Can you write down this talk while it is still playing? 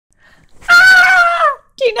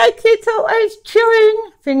You know, kids are always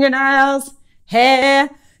chewing fingernails,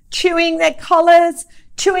 hair, chewing their collars,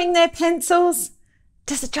 chewing their pencils.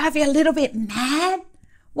 Does it drive you a little bit mad?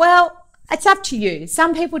 Well, it's up to you.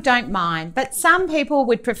 Some people don't mind, but some people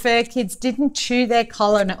would prefer kids didn't chew their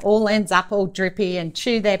collar and it all ends up all drippy and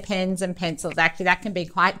chew their pens and pencils. Actually, that can be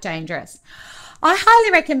quite dangerous. I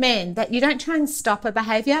highly recommend that you don't try and stop a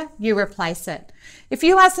behaviour, you replace it. If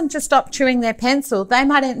you ask them to stop chewing their pencil, they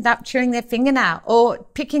might end up chewing their fingernail or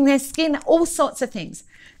picking their skin, all sorts of things.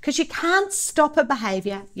 Because you can't stop a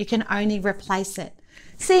behaviour, you can only replace it.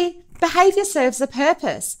 See, behaviour serves a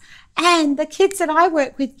purpose. And the kids that I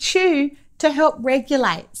work with chew to help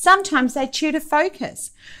regulate. Sometimes they chew to focus.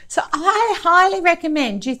 So I highly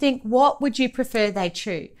recommend you think, what would you prefer they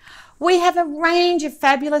chew? We have a range of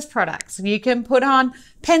fabulous products. You can put on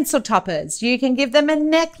pencil toppers. You can give them a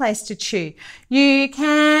necklace to chew. You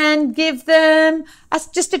can give them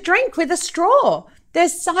just a drink with a straw.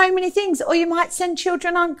 There's so many things. Or you might send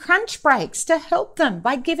children on crunch breaks to help them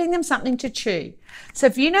by giving them something to chew. So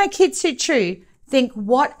if you know kids who chew, think,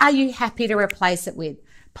 what are you happy to replace it with?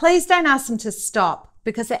 Please don't ask them to stop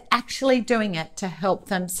because they're actually doing it to help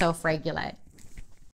them self-regulate.